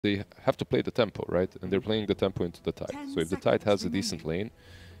they have to play the tempo, right? And they're playing the tempo into the Tide. So if the Tide has a decent lane,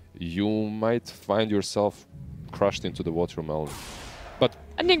 you might find yourself crushed into the water melon. But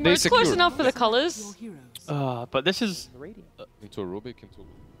Enigma is close enough for the colors. But this is into Rubik, into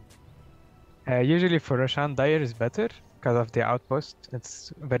usually for Roshan, Dire is better because of the outpost.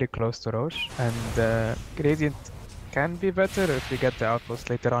 It's very close to Roche, and Gradient can be better if we get the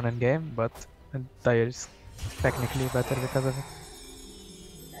outpost later on in game, but Dire is technically better because of it.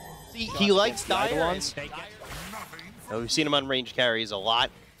 He likes Dire ones. We've seen him on range carries a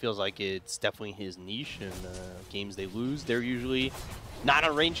lot. Feels like it's definitely his niche, and games they lose, they're usually not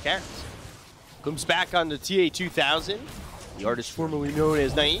on range carries. Comes back on the TA2000. The artist formerly known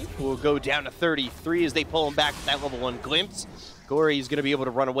as Naive will go down to 33 as they pull him back with that level 1 glimpse. Gory is going to be able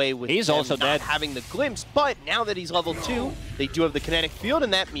to run away with he's also not dead. Having the glimpse, but now that he's level 2, they do have the kinetic field,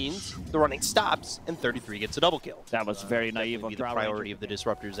 and that means the running stops, and 33 gets a double kill. That was very naive of the priority of the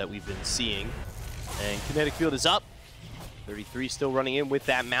disruptors that we've been seeing. And kinetic field is up. 33 still running in with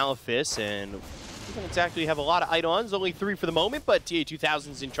that Malefice, and we don't exactly have a lot of Eidons, only 3 for the moment, but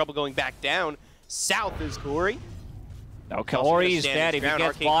TA2000's in trouble going back down. South is Gory. Now Kaori is dead. If he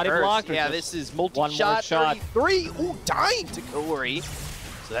gets body blocked, yeah, this is multi-shot. 33. Ooh, dying to Kaori.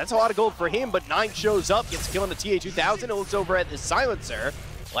 So that's a lot of gold for him, but 9 shows up, gets a kill on the TA2000, and looks over at the Silencer.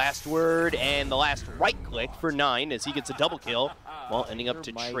 Last word and the last right click for 9 as he gets a double kill while ending up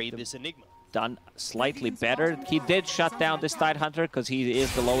to trade this Enigma. Done slightly better. He did shut down this Tide Hunter because he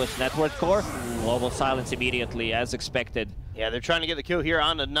is the lowest net worth core. Global silence immediately, as expected. Yeah, they're trying to get the kill here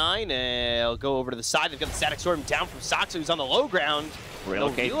on the 9, and they'll go over to the side. They've got the Static Storm down from Soxa, who's on the low ground.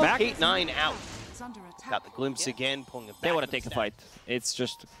 Relocate back. 9 out. Got the glimpse again, pulling it back. They want to take a fight. It's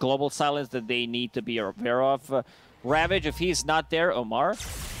just global silence that they need to be aware of. Ravage, if he's not there, Omar.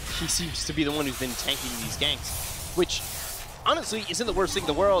 He seems to be the one who's been tanking these ganks, which honestly isn't the worst thing in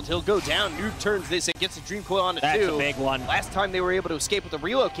the world. He'll go down, Noob turns this, and gets a Dream Coil on the 2. That's a big one. Last time they were able to escape with the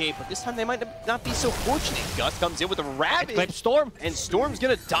relocate, but this time they might not be so fortunate. Gus comes in with a Ravage. Clip Storm. And Storm's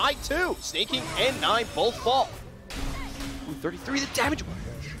gonna die too. Snaking and 9 both fall. Ooh, 33 the damage.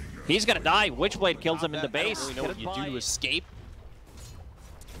 He's gonna die. Witchblade kills him in the base. I don't really know what you do to escape.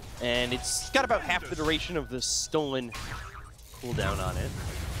 And it's got about half the duration of the stolen cooldown on it.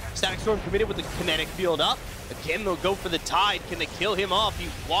 Static Storm committed with the kinetic field up. Again, they'll go for the Tide. Can they kill him off? He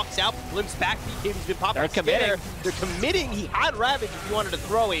walks out, glimpse back. BKB's been popping. They're committing. They're committing. He had Ravage if he wanted to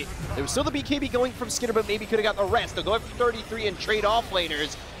throw it. There was still the BKB going from Skinner, but maybe could have got the rest. They'll go after 33 and trade off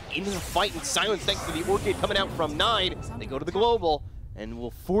laners into the fight in silence thanks to the Orchid coming out from 9. They go to the global and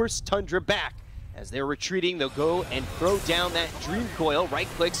will force Tundra back. As they're retreating, they'll go and throw down that Dream Coil. Right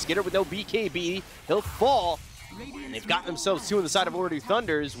click, Skinner with no BKB. He'll fall. And they've got themselves 2 on the side of Ooredoo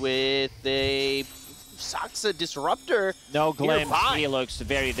Thunders with a Soxa Disruptor. No glimpse. Nearby. He looks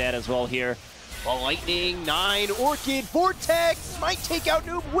very dead as well here. Well, Lightning, 9, Orchid, Vortex, might take out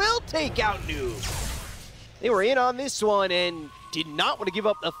Noob, will take out Noob. They were in on this one and did not want to give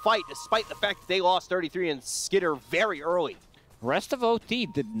up the fight despite the fact that they lost 33 and Skidder very early. Rest of OT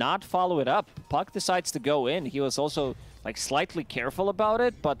did not follow it up. Puck decides to go in. He was also like slightly careful about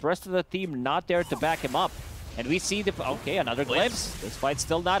it, but rest of the team not there to back him up. And we see the, okay, another glimpse. This fight's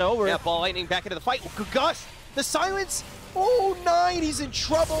still not over. Yeah, Ball Lightning back into the fight. Oh, Gus, the silence. Oh, 9, he's in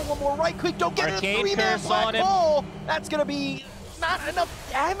trouble. One more right click, don't get it. 3-man black hole. That's gonna be not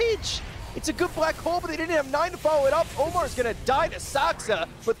enough damage. It's a good black hole, but they didn't have 9 to follow it up. Omar's gonna die to Soxa,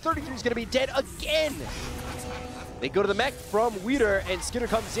 but 33 is gonna be dead again. They go to the mech from Weeder, and Skinner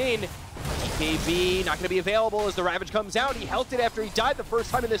comes in. BKB not going to be available as the Ravage comes out. He held it after he died the first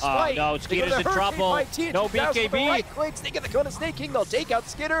time in this fight. No, Skinner's in trouble. No BKB. Right clicks. They get the Kona Snake King. They'll take out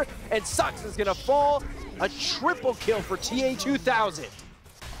Skinner, and Sox is going to fall. A triple kill for TA2000.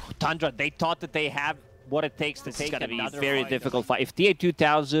 Tundra, they thought that they have what it takes to take another. It's going to be a very difficult fight. If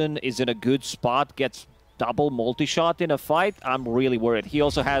TA2000 is in a good spot, gets double multi-shot in a fight, I'm really worried. He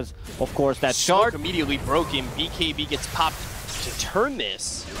also has, of course, that shard. Immediately broke him. BKB gets popped to turn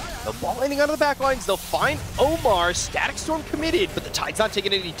this. The ball landing onto the back lines. They'll find Omar. Static Storm committed, but the Tide's not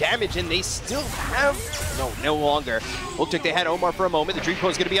taking any damage, and they still have... No longer. Looked like they had Omar for a moment. The Dream Coil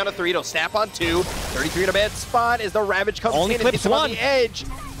is going to be on a 3. It'll snap on 2. 33 in a bad spot as the Ravage comes in and hits him on the edge.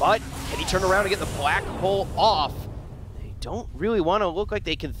 But can he turn around and get the black hole off? Don't really want to look like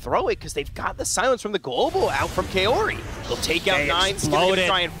they can throw it because they've got the silence from the global out from Kaori. They'll take out 9, Skinner to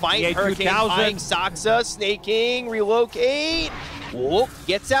try and fight. Hurricane buying Soxa, snaking, relocate. Whoop,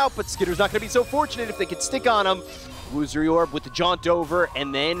 gets out, but Skitter's not going to be so fortunate if they can stick on him. Illusory Orb with the jaunt over,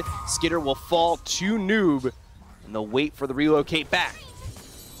 and then Skitter will fall to Noob, and they'll wait for the relocate back.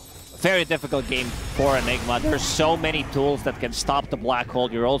 Very difficult game for Enigma. There's so many tools that can stop the black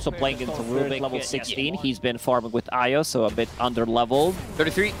hole. You're also playing into Rubik, level 16. He's been farming with Io, so a bit under-leveled.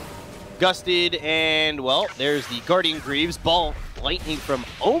 33, gusted, and well, there's the Guardian Greaves. Ball lightning from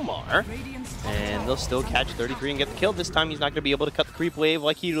Omar, and they'll still catch 33 and get the kill. This time he's not going to be able to cut the creep wave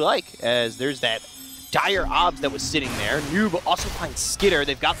like he'd like, as there's that dire obs that was sitting there. Noob also finds Skitter.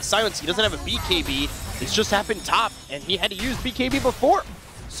 They've got the silence. He doesn't have a BKB. It's just happened top, and he had to use BKB before.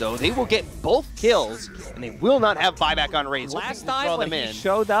 So they will get both kills, and they will not have buyback on raids. Last time when he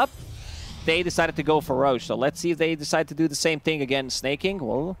showed up, they decided to go for Roche. So let's see if they decide to do the same thing again. Snaking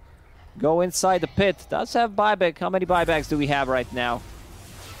will go inside the pit. Does have buyback. How many buybacks do we have right now?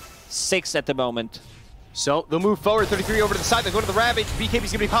 6 at the moment. So they'll move forward, 33 over to the side, they go to the Ravage,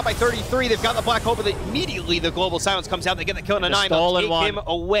 BKB's gonna be popped by 33, they've got the black hole, but immediately the global silence comes out, they get the kill in a 9, they'll take him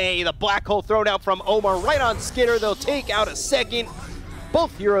away, the black hole thrown out from Omar right on Skitter, they'll take out a second.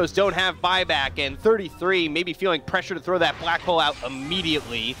 Both heroes don't have buyback, and 33 maybe feeling pressure to throw that black hole out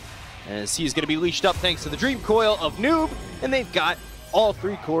immediately, as he's gonna be leashed up thanks to the Dream Coil of Noob, and they've got all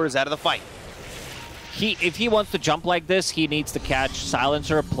 3 cores out of the fight. If he wants to jump like this, he needs to catch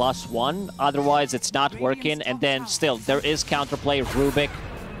Silencer +1. Otherwise, it's not working. And then still, there is counterplay. Rubik.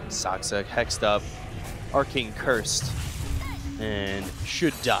 Saksa hexed up, Arcane Cursed, and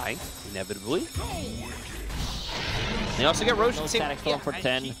should die, inevitably. They also get Roche. Static Storm for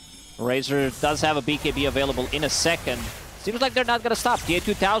 10. Razor does have a BKB available in a second. Seems like they're not going to stop.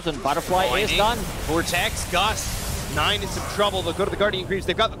 TA2000, Butterfly is done. Vortex, Gust. 9 in some trouble. They'll go to the Guardian Greaves.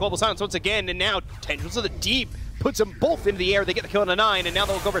 They've got the global silence once again, and now Tendrils of the Deep puts them both into the air. They get the kill on a 9, and now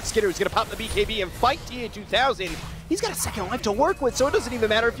they'll go over at Skitter, who's going to pop the BKB and fight TA2000. He's got a second life to work with, so it doesn't even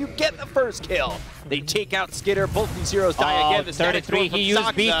matter if you get the first kill. They take out Skitter. Both these heroes die again. The 33, he used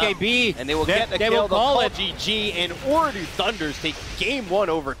BKB. And they will get the kill. They'll call GG, and Ooredoo Thunders take game 1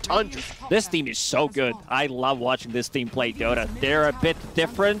 over Tundra. This team is so good. I love watching this team play Dota. They're a bit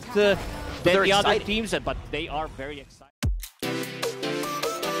different than the other teams, but they are very exciting.